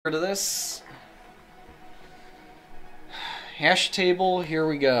rid of this. Hash table, here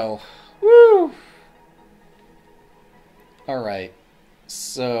we go. Woo! Alright.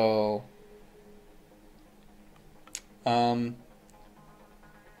 So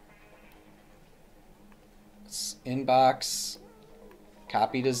inbox,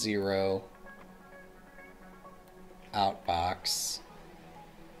 copy to 0, outbox.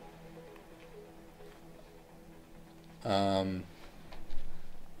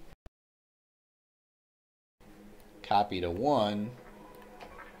 Copy to 1,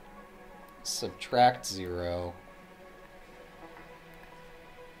 subtract 0.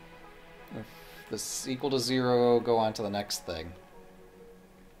 If this is equal to 0, go on to the next thing.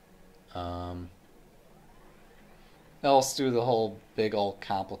 Else do the whole big old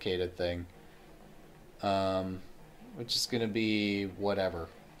complicated thing, which is going to be whatever.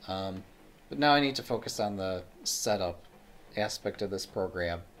 But now I need to focus on the setup aspect of this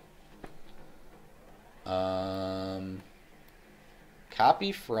program.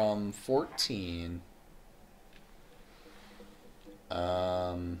 Copy from 14. So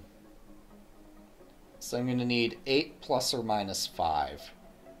I'm going to need 8 plus or minus 5.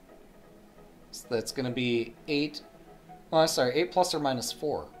 So that's going to be 8. Oh, I'm sorry, 8 plus or minus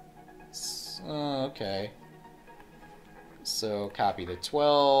 4. Okay. So copy to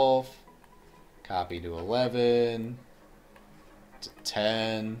 12. Copy to 11. To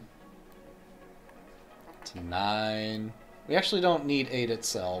 10. To 9. We actually don't need 8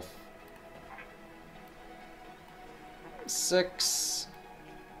 itself. 6.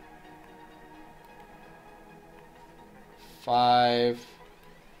 5.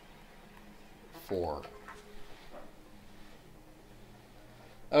 4.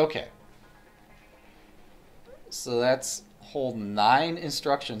 Okay. So that's whole 9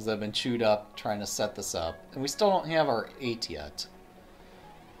 instructions that have been chewed up trying to set this up. And we still don't have our 8 yet.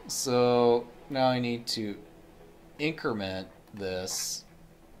 So now I need to increment this.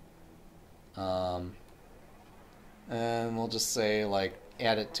 And we'll just say, like,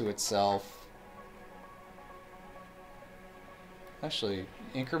 add it to itself. Actually,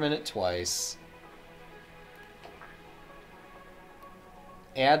 increment it twice.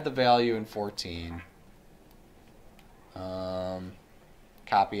 Add the value in 14.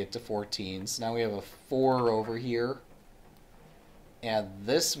 Copy it to 14. So now we have a 4 over here. Add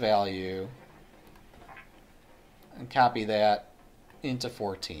this value and copy that into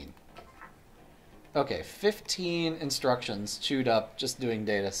 14. Okay, 15 instructions chewed up just doing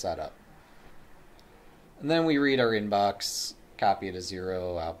data setup. And then we read our inbox, copy to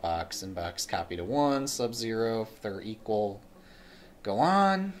 0, outbox, inbox, copy to 1, sub 0, if they're equal, go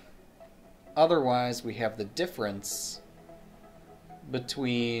on. Otherwise, we have the difference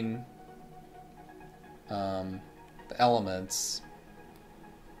between the elements.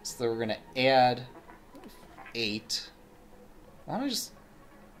 So we're going to add 8. Why don't I just...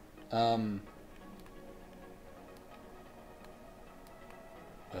 well,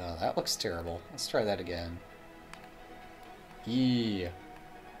 that looks terrible. Let's try that again. E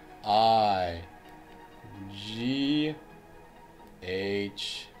I G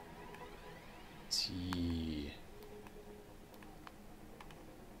H T.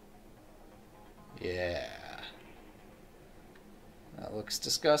 Yeah. That looks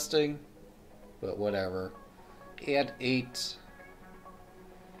disgusting, but whatever. Add 8.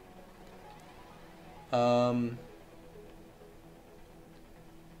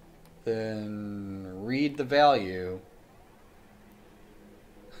 Then read the value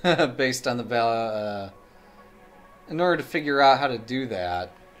based on the value. In order to figure out how to do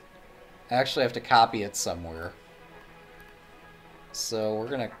that, I actually have to copy it somewhere. So we're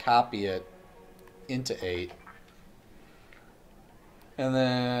going to copy it into 8. And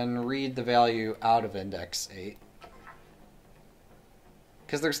then read the value out of index 8.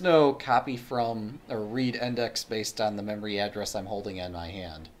 Because there's no copy from or read index based on the memory address I'm holding in my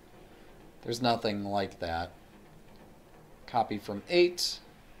hand. There's nothing like that. Copy from 8.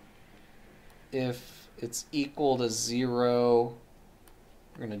 If it's equal to 0,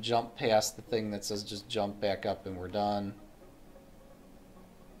 we're going to jump past the thing that says just jump back up and we're done.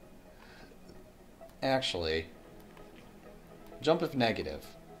 Actually, jump if negative.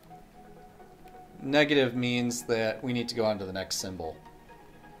 Negative means that we need to go on to the next symbol.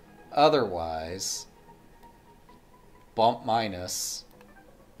 Otherwise, bump minus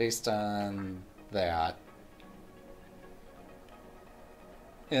based on that.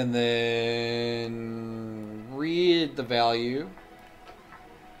 And then read the value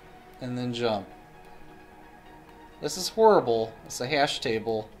and then jump. This is horrible. It's a hash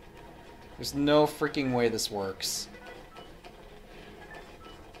table. There's no freaking way this works.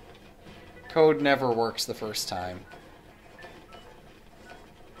 Code never works the first time.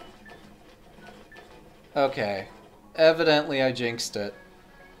 Okay. Evidently I jinxed it.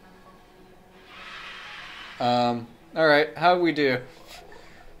 Alright, how'd we do?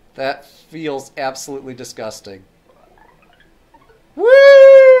 That feels absolutely disgusting.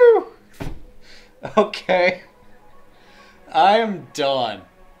 Woo! Okay. I am done.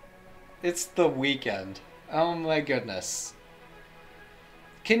 It's the weekend. Oh my goodness.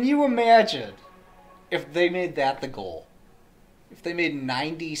 Can you imagine if they made that the goal? If they made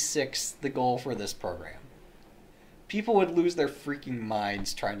 96 the goal for this program? People would lose their freaking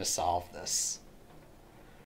minds trying to solve this.